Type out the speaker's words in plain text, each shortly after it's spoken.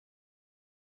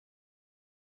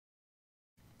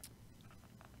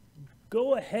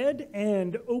Go ahead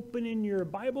and open in your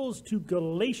Bibles to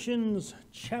Galatians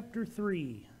chapter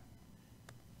 3.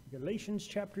 Galatians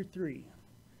chapter 3.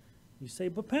 You say,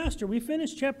 but Pastor, we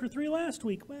finished chapter 3 last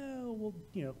week. Well,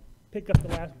 we'll pick up the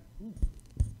last...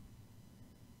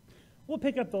 We'll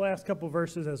pick up the last couple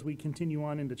verses as we continue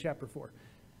on into chapter 4.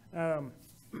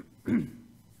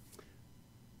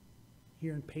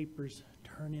 Hearing papers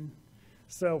turning.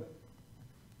 So,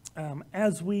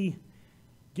 as we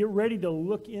get ready to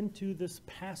look into this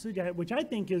passage, which I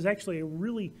think is actually a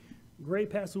really great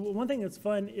passage. One thing that's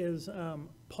fun is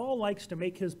Paul likes to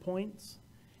make his points,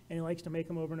 and he likes to make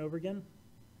them over and over again.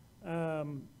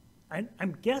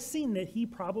 I'm guessing that he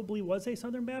probably was a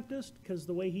Southern Baptist, because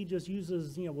the way he just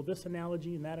uses, this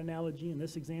analogy and that analogy and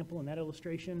this example and that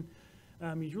illustration,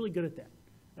 he's really good at that.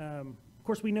 Of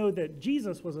course, we know that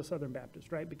Jesus was a Southern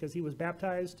Baptist, right? Because he was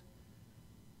baptized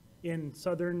in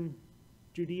southern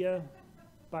Judea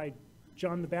by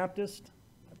John the Baptist.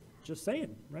 Just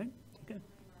saying, right? Okay.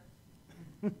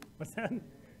 What's that?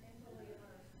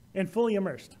 And fully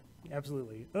immersed.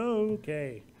 Absolutely.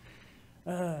 Okay.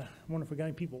 I wonder if we got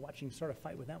any people watching start a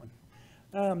fight with that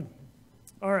one.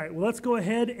 All right. Well, let's go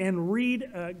ahead and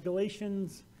read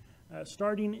Galatians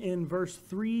starting in verse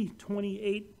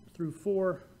 3:28 through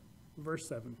 4, verse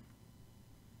 7.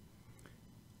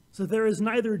 So there is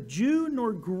neither Jew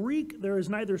nor Greek, there is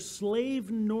neither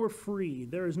slave nor free,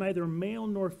 there is neither male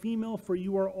nor female, for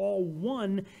you are all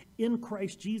one in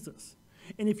Christ Jesus.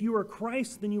 And if you are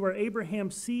Christ, then you are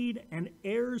Abraham's seed and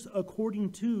heirs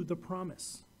according to the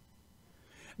promise.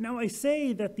 Now I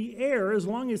say that the heir, as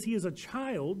long as he is a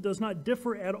child, does not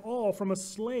differ at all from a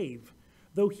slave,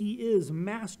 though he is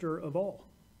master of all,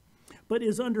 but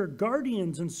is under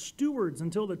guardians and stewards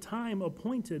until the time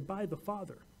appointed by the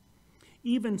Father.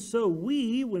 Even so,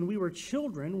 we, when we were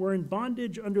children, were in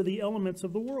bondage under the elements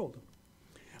of the world.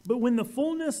 But when the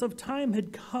fullness of time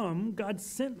had come, God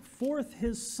sent forth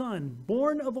his Son,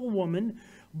 born of a woman,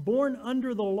 born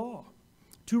under the law,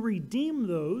 to redeem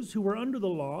those who were under the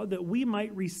law, that we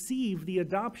might receive the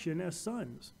adoption as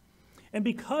sons. And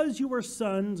because you are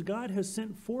sons, God has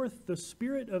sent forth the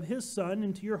Spirit of his Son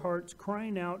into your hearts,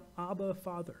 crying out, Abba,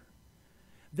 Father.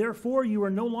 Therefore, you are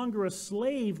no longer a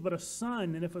slave, but a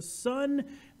son, and if a son,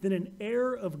 then an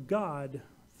heir of God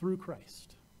through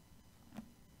Christ.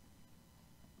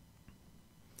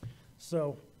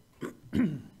 So,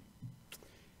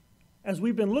 as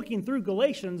we've been looking through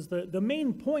Galatians, the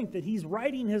main point that he's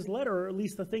writing his letter, or at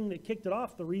least the thing that kicked it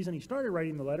off, the reason he started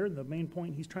writing the letter, the main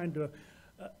point he's trying to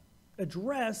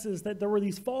address is that there were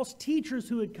these false teachers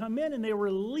who had come in and they were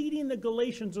leading the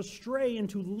Galatians astray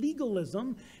into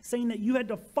legalism, saying that you had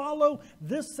to follow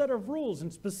this set of rules.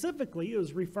 And specifically, it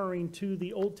was referring to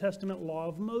the Old Testament law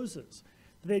of Moses.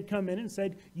 They'd come in and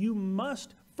said, you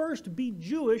must first be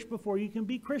Jewish before you can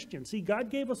be Christian. See,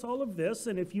 God gave us all of this,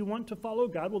 and if you want to follow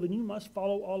God, well, then you must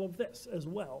follow all of this as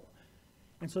well.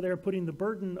 And so they're putting the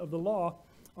burden of the law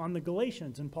on the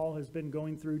Galatians, and Paul has been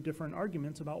going through different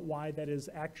arguments about why that is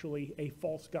actually a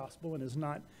false gospel and is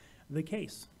not the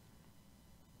case.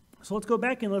 So let's go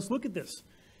back and let's look at this.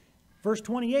 Verse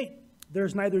 28,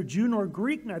 there's neither Jew nor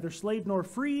Greek, neither slave nor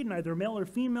free, neither male or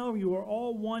female, you are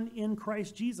all one in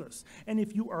Christ Jesus. And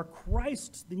if you are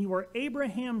Christ's, then you are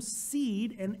Abraham's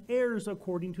seed and heirs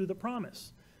according to the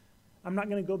promise. I'm not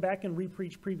going to go back and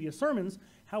re-preach previous sermons.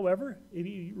 However, if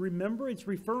you remember, it's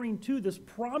referring to this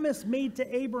promise made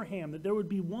to Abraham that there would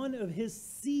be one of his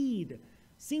seed,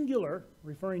 singular,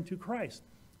 referring to Christ,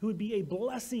 who would be a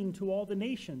blessing to all the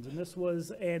nations. And this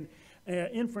was an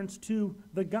inference to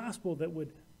the gospel that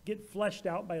would get fleshed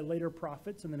out by later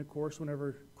prophets, and then, of course,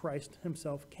 whenever Christ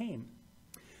himself came.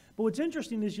 But what's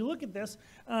interesting is you look at this,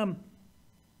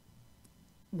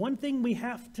 one thing we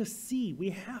have to see,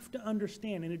 we have to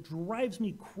understand, and it drives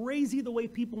me crazy the way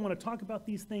people want to talk about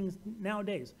these things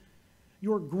nowadays.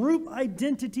 Your group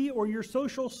identity or your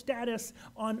social status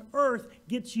on earth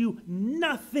gets you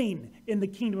nothing in the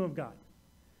kingdom of God.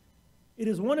 It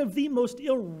is one of the most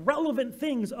irrelevant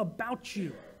things about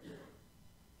you.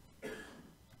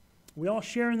 We all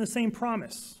share in the same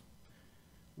promise.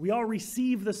 We all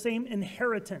receive the same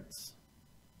inheritance.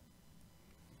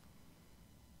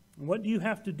 What do you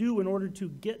have to do in order to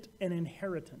get an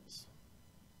inheritance?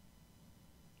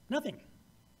 Nothing.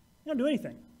 You don't do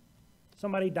anything.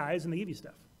 Somebody dies and they give you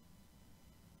stuff.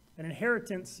 An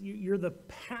inheritance, you're the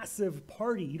passive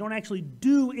party. You don't actually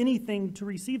do anything to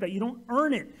receive that. You don't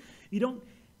earn it. You don't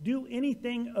do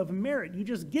anything of merit. You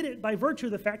just get it by virtue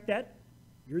of the fact that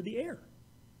you're the heir.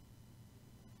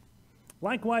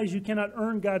 Likewise, you cannot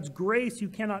earn God's grace. You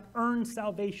cannot earn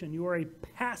salvation. You are a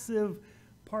passive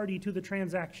party to the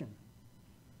transaction.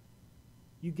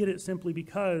 You get it simply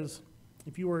because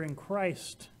If you are in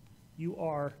Christ, you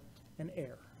are an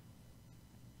heir.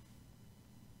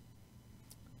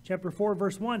 Chapter 4,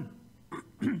 verse 1.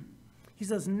 He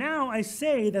says, "Now I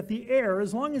say that the heir,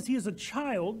 as long as he is a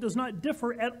child, does not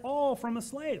differ at all from a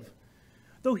slave,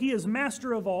 though he is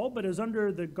master of all, but is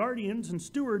under the guardians and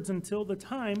stewards until the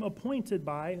time appointed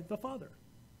by the father."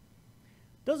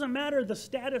 Doesn't matter the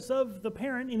status of the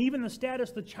parent, and even the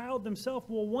status the child themselves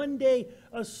will one day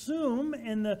assume,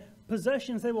 and the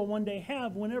possessions they will one day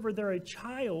have. Whenever they're a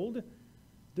child,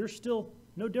 they're still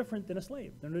no different than a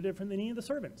slave. They're no different than any of the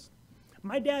servants.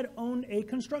 My dad owned a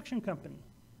construction company,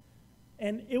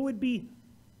 and it would be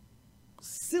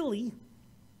silly,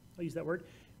 I'll use that word,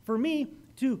 for me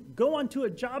to go onto a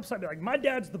job site and be like, my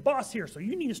dad's the boss here, so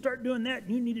you need to start doing that,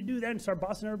 and you need to do that, and start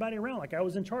bossing everybody around like I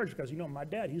was in charge because, my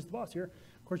dad, he's the boss here.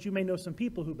 Of course, you may know some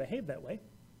people who behave that way.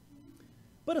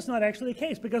 But it's not actually the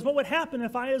case, because what would happen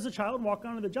if I, as a child, walk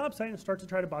onto the job site and start to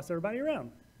try to boss everybody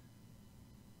around?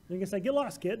 You're going to say, get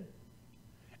lost, kid.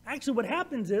 Actually, what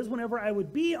happens is whenever I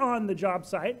would be on the job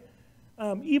site,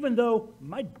 even though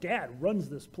my dad runs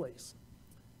this place,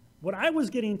 what I was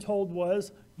getting told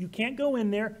was, you can't go in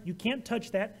there, you can't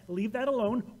touch that, leave that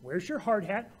alone, where's your hard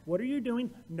hat, what are you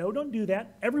doing, no, don't do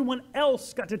that. Everyone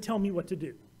else got to tell me what to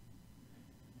do.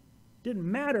 Didn't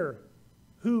matter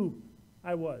who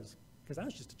I was, because I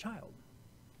was just a child.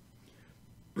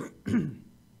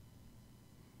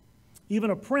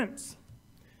 Even a prince,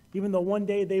 even though one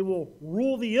day they will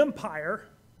rule the empire,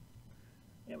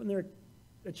 when they're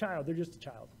a child, they're just a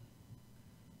child.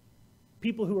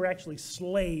 People who are actually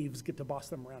slaves get to boss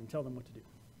them around and tell them what to do.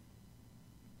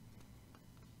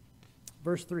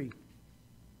 Verse 3.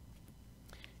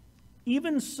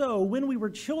 "Even so, when we were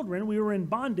children, we were in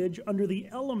bondage under the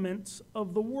elements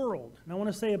of the world." And I want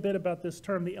to say a bit about this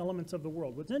term, the elements of the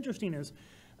world. What's interesting is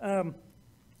it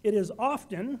is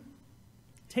often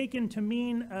taken to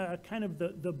mean kind of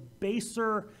the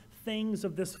baser things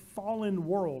of this fallen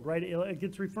world, right? It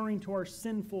gets referring to our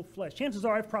sinful flesh. Chances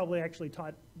are I've probably actually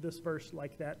taught this verse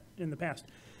like that in the past,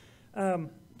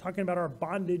 talking about our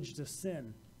bondage to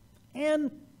sin.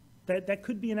 And that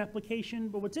could be an application,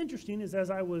 but what's interesting is as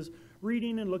I was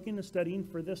reading and looking and studying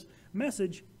for this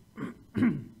message,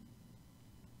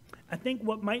 I think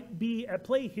what might be at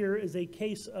play here is a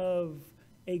case of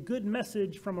a good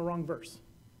message from a wrong verse.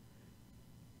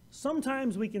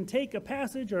 Sometimes we can take a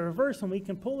passage or a verse and we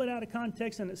can pull it out of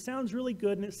context and it sounds really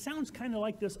good and it sounds kind of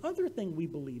like this other thing we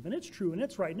believe, and it's true and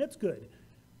it's right and it's good.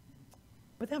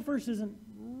 But that verse isn't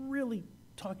really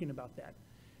talking about that.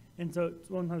 And so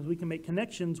sometimes we can make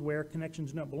connections where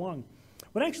connections don't belong.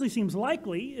 What actually seems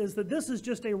likely is that this is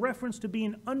just a reference to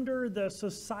being under the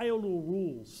societal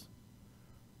rules.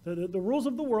 The rules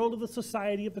of the world, of the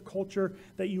society, of the culture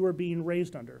that you are being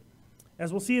raised under.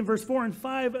 As we'll see in verse 4 and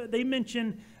 5, they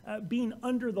mention being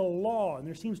under the law, and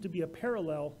there seems to be a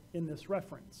parallel in this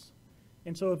reference.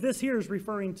 And so if this here is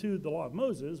referring to the law of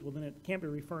Moses, well then it can't be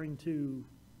referring to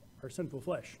our sinful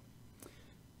flesh.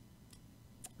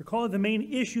 Recall the main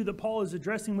issue that Paul is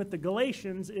addressing with the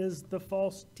Galatians is the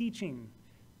false teaching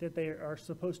that they are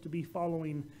supposed to be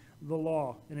following the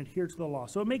law and adhere to the law.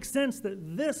 So it makes sense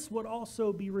that this would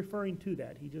also be referring to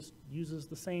that. He just uses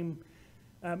the same,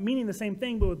 meaning the same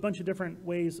thing, but with a bunch of different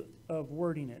ways of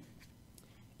wording it.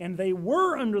 And they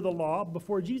were under the law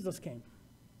before Jesus came.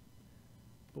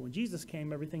 But when Jesus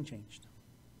came, everything changed.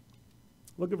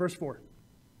 Look at verse 4.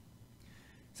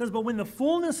 It says, "But when the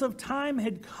fullness of time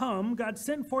had come, God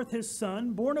sent forth his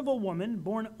Son, born of a woman,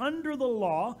 born under the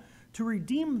law, to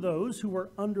redeem those who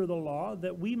were under the law,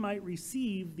 that we might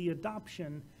receive the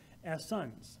adoption as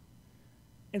sons."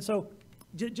 And so,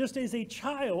 just as a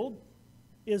child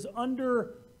is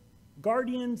under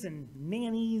guardians and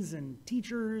nannies and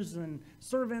teachers and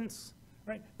servants,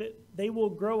 right, they will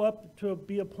grow up to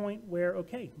be a point where,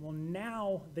 okay, well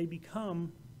now they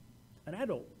become an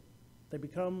adult. They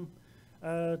become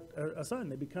a son.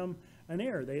 They become an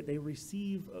heir. They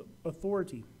receive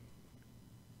authority.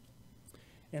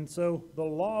 And so the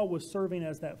law was serving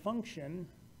as that function,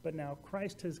 but now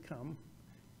Christ has come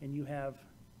and you have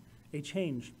a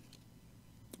change.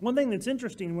 One thing that's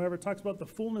interesting whenever it talks about the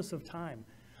fullness of time,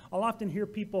 I'll often hear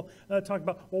people talk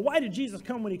about, well, why did Jesus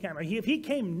come when he came? If he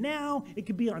came now, it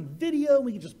could be on video.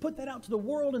 We could just put that out to the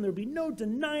world and there'd be no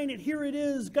denying it. Here it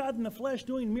is, God in the flesh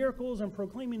doing miracles and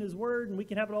proclaiming his word, and we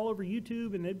can have it all over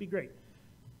YouTube and it'd be great.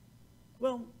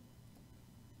 Well,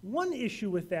 one issue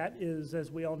with that is,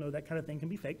 as we all know, that kind of thing can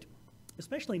be faked,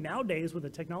 especially nowadays with the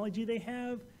technology they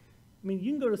have. I mean,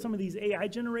 you can go to some of these AI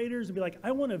generators and be like,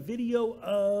 I want a video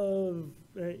of,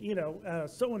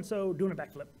 so-and-so doing a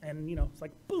backflip. And, it's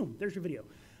like, boom, there's your video.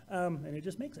 And it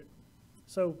just makes it.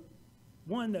 So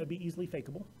one, that would be easily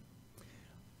fakeable.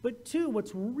 But two,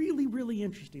 what's really, really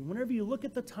interesting, whenever you look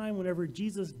at the time whenever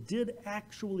Jesus did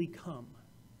actually come,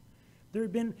 there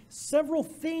had been several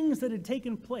things that had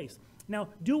taken place. Now,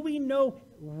 do we know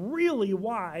really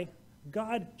why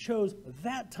God chose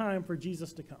that time for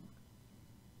Jesus to come?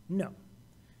 No.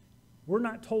 We're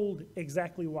not told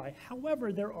exactly why.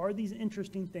 However, there are these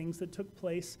interesting things that took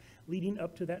place leading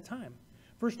up to that time.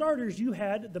 For starters, you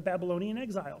had the Babylonian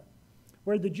exile,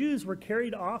 where the Jews were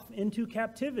carried off into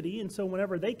captivity, and so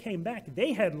whenever they came back,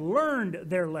 they had learned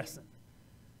their lesson.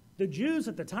 The Jews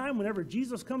at the time, whenever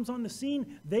Jesus comes on the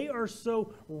scene, they are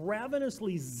so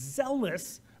ravenously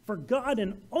zealous for God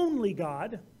and only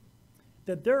God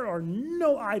that there are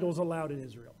no idols allowed in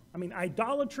Israel. I mean,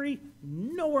 idolatry,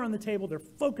 nowhere on the table. They're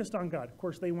focused on God. Of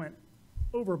course, they went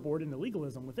overboard into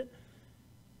legalism with it.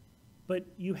 But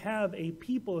you have a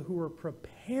people who are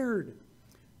prepared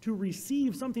to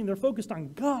receive something. They're focused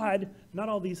on God, not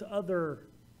all these other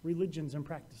religions and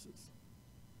practices.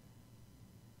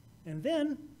 And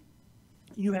then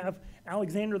you have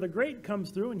Alexander the Great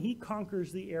comes through, and he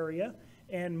conquers the area,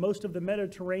 and most of the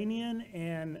Mediterranean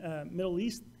and Middle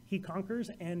East he conquers,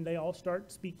 and they all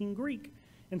start speaking Greek.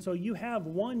 And so you have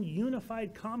one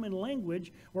unified common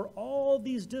language where all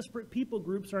these disparate people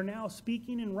groups are now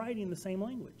speaking and writing the same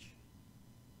language.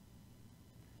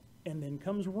 And then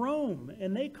comes Rome,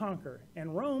 and they conquer.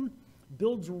 And Rome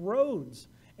builds roads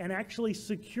and actually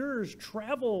secures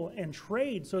travel and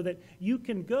trade so that you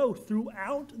can go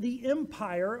throughout the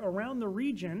empire around the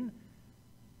region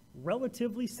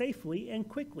relatively safely and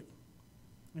quickly.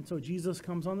 And so Jesus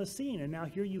comes on the scene, and now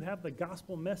here you have the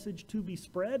gospel message to be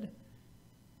spread,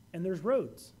 and there's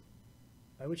roads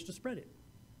by which to spread it.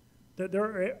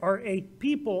 There are a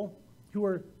people who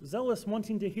are zealous,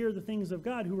 wanting to hear the things of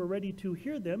God, who are ready to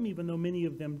hear them, even though many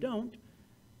of them don't.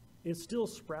 It still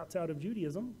sprouts out of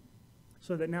Judaism,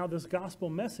 so that now this gospel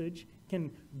message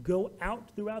can go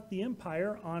out throughout the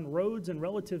empire on roads and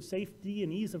relative safety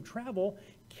and ease of travel,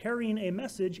 carrying a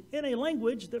message in a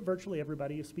language that virtually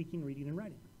everybody is speaking, reading, and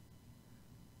writing.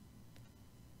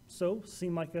 So,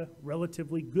 seemed like a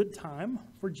relatively good time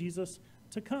for Jesus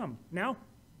to come. Now,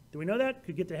 do we know that?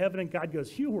 Could get to heaven and God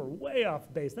goes, you were way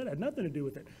off base. That had nothing to do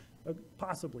with it.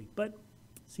 Possibly, but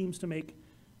seems to make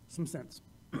some sense.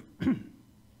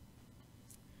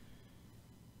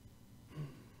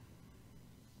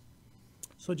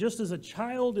 So just as a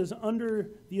child is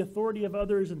under the authority of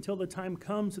others until the time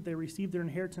comes that they receive their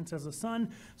inheritance as a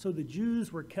son, so the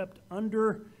Jews were kept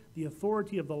under the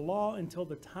authority of the law until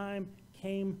the time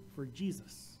came for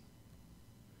Jesus.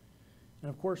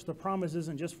 And of course, the promise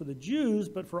isn't just for the Jews,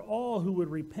 but for all who would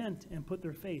repent and put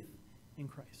their faith in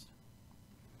Christ.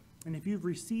 And if you've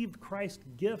received Christ's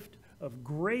gift of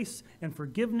grace and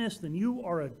forgiveness, then you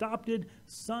are adopted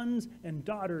sons and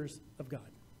daughters of God.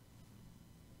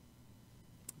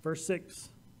 Verse 6,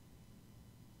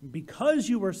 because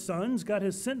you are sons, God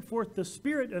has sent forth the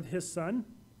Spirit of his Son,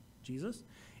 Jesus,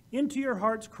 into your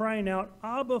hearts, crying out,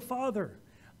 Abba, Father.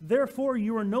 Therefore,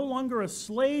 you are no longer a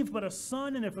slave, but a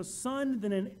son, and if a son,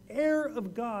 then an heir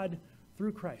of God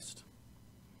through Christ.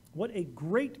 What a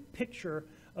great picture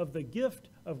of the gift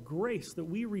of grace that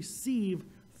we receive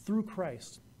through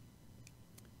Christ.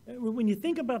 When you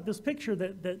think about this picture,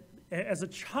 that as a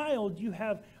child, you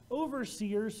have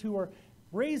overseers who are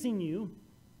raising you.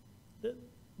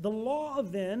 The law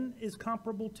then is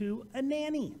comparable to a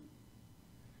nanny.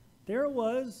 There it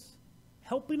was,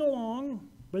 helping along,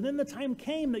 but then the time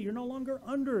came that you're no longer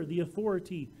under the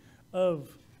authority of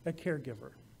a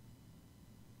caregiver.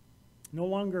 No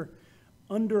longer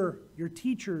under your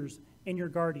teachers and your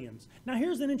guardians. Now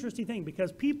here's an interesting thing,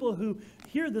 because people who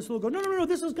hear this will go, no,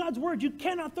 this is God's word. You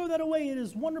cannot throw that away. It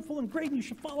is wonderful and great and you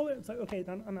should follow it. It's like, okay,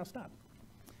 now stop.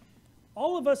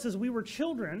 All of us as we were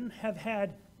children have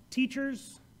had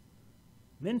teachers,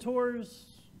 mentors,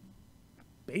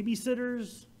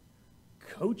 babysitters,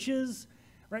 coaches,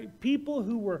 right? People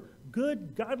who were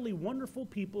good, godly, wonderful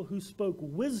people who spoke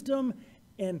wisdom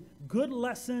and good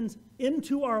lessons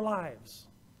into our lives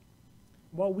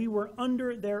while we were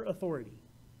under their authority.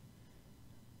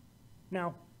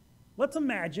 Now, let's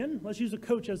use a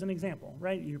coach as an example,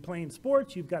 right? You're playing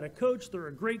sports, you've got a coach, they're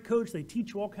a great coach, they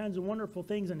teach you all kinds of wonderful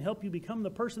things and help you become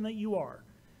the person that you are.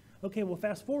 Okay, well,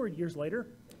 fast forward years later,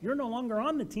 you're no longer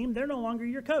on the team, they're no longer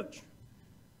your coach.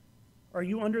 Are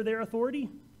you under their authority?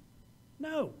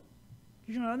 No,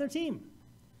 because you're not on their team.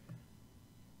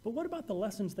 But what about the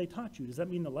lessons they taught you? Does that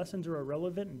mean the lessons are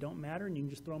irrelevant and don't matter and you can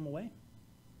just throw them away?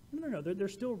 No, they're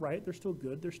still right, they're still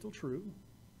good, they're still true.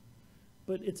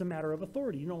 but it's a matter of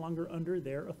authority. You're no longer under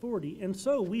their authority. And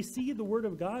so we see the Word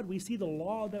of God, we see the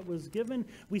law that was given,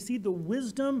 we see the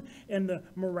wisdom and the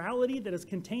morality that is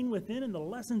contained within and the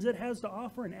lessons it has to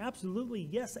offer, and absolutely,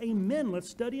 yes, amen, let's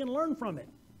study and learn from it.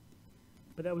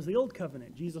 But that was the old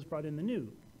covenant. Jesus brought in the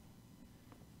new.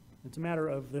 It's a matter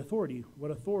of the authority.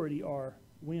 What authority are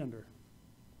we under?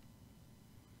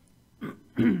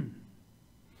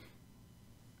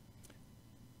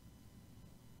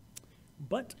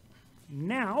 But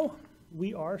now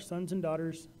we are sons and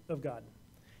daughters of God.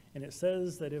 And it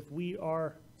says that if we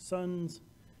are sons,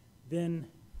 then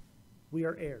we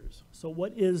are heirs. So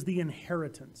what is the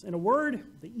inheritance? In a word,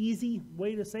 the easy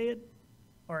way to say it,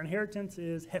 our inheritance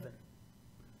is heaven.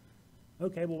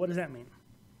 Okay, well, what does that mean?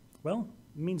 Well,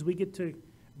 it means we get to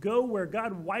go where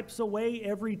God wipes away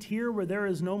every tear, where there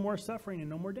is no more suffering and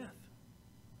no more death.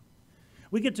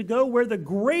 We get to go where the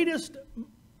greatest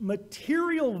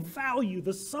material value,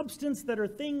 the substance that are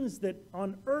things that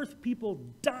on earth people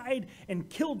died and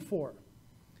killed for,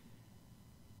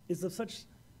 is of such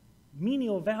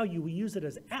menial value we use it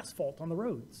as asphalt on the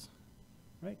roads,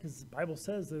 right? Because the Bible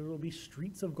says there will be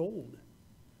streets of gold.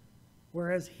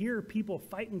 Whereas here people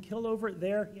fight and kill over it,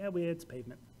 there, yeah, it's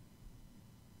pavement.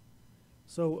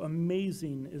 So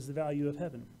amazing is the value of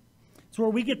heaven. It's where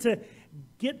we get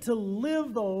to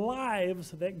live the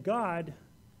lives that God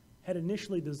had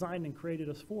initially designed and created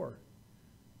us for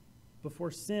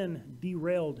before sin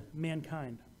derailed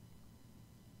mankind.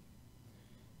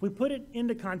 If we put it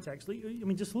into context, I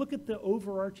mean, just look at the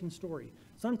overarching story.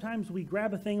 Sometimes we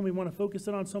grab a thing and we want to focus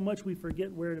it on so much we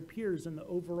forget where it appears in the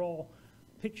overall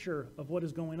picture of what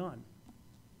is going on.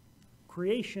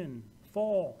 Creation,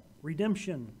 fall,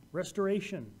 redemption,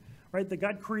 restoration, right? That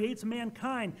God creates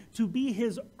mankind to be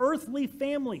his earthly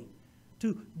family,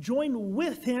 to join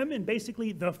with him in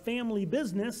basically the family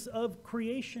business of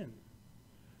creation,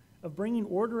 of bringing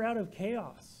order out of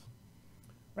chaos.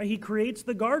 Right? He creates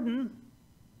the garden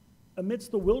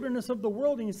amidst the wilderness of the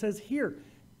world, and he says, here,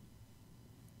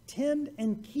 tend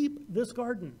and keep this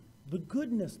garden, the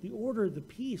goodness, the order, the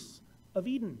peace of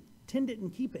Eden. Tend it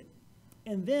and keep it.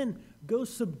 And then go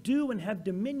subdue and have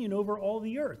dominion over all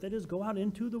the earth. That is, go out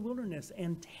into the wilderness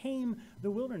and tame the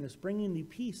wilderness, bringing the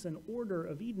peace and order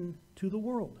of Eden to the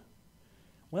world.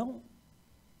 Well,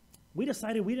 we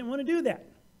decided we didn't want to do that.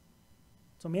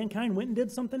 So mankind went and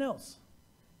did something else.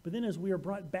 But then as we are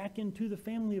brought back into the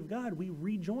family of God, we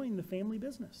rejoin the family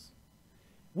business.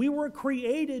 We were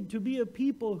created to be a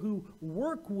people who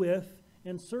work with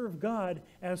and serve God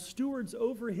as stewards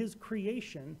over his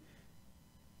creation,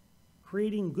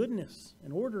 creating goodness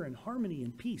and order and harmony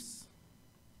and peace.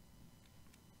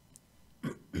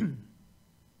 And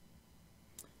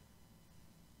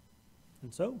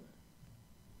so,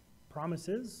 promise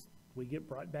is we get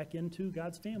brought back into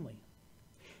God's family.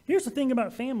 Here's the thing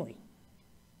about family.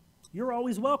 You're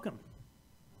always welcome.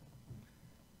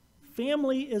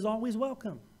 Family is always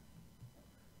welcome.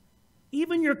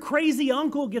 Even your crazy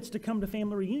uncle gets to come to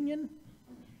family reunion.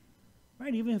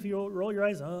 Right? Even if you roll your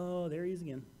eyes, oh, there he is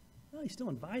again. Well, he's still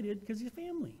invited because he's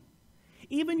family.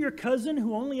 Even your cousin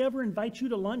who only ever invites you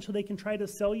to lunch so they can try to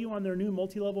sell you on their new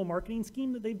multi-level marketing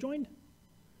scheme that they've joined,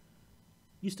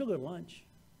 you still go to lunch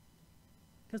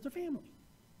because they're family.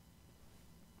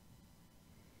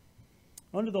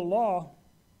 Under the law,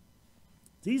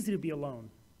 it's easy to be alone.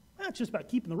 Well, it's just about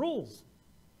keeping the rules.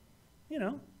 You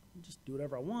know, just do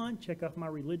whatever I want, check off my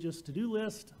religious to-do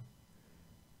list.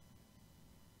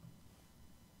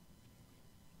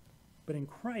 But in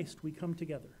Christ, we come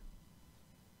together.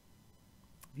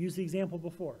 I've used the example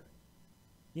before.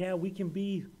 Yeah, we can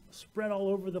be spread all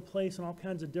over the place in all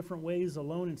kinds of different ways,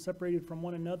 alone and separated from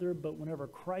one another, but whenever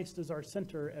Christ is our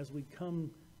center, as we come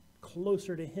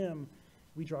closer to him,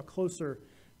 we draw closer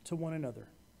to one another.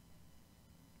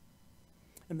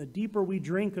 And the deeper we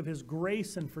drink of his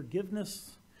grace and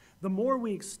forgiveness, the more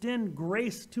we extend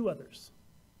grace to others,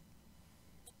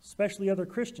 especially other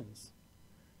Christians.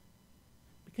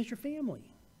 Because you're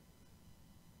family.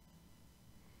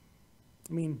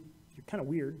 I mean, you're kind of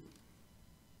weird.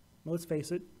 Well, let's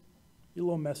face it, you're a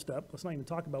little messed up. Let's not even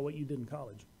talk about what you did in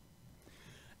college.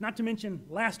 Not to mention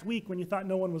last week when you thought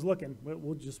no one was looking. We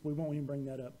won't even bring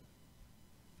that up.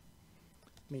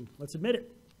 I mean, let's admit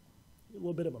it. You're a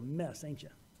little bit of a mess, ain't you?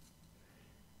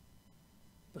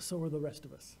 But so are the rest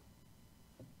of us.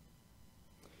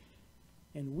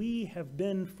 And we have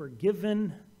been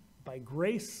forgiven by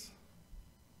grace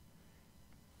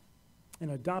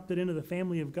and adopted into the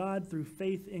family of God through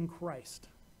faith in Christ.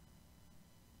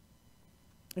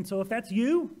 And so if that's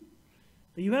you,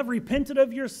 that you have repented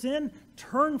of your sin,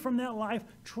 turn from that life,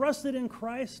 trusted in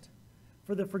Christ,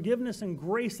 for the forgiveness and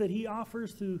grace that he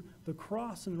offers through the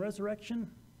cross and resurrection,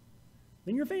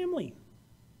 then you're family.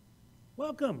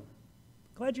 Welcome.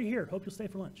 Glad you're here. Hope you'll stay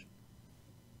for lunch.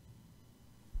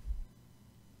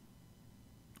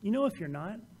 You know, if you're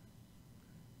not,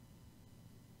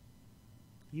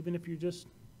 even if you're just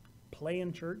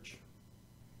playing church,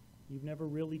 you've never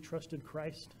really trusted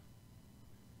Christ,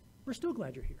 we're still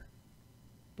glad you're here.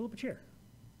 Pull up a chair.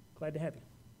 Glad to have you.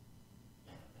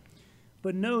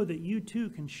 But know that you too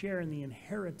can share in the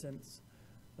inheritance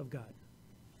of God.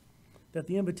 That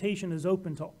the invitation is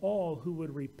open to all who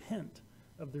would repent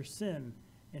of their sin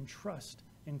and trust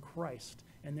in Christ,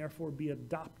 and therefore be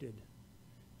adopted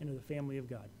into the family of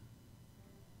God.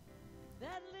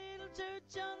 That little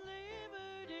church on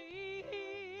Liberty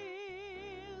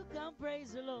Hill, come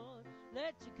praise the Lord,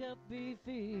 let your cup be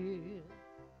filled.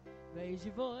 Raise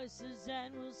your voices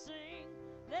and we'll sing,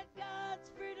 let God's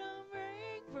freedom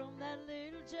ring from that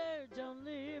little church on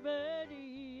Liberty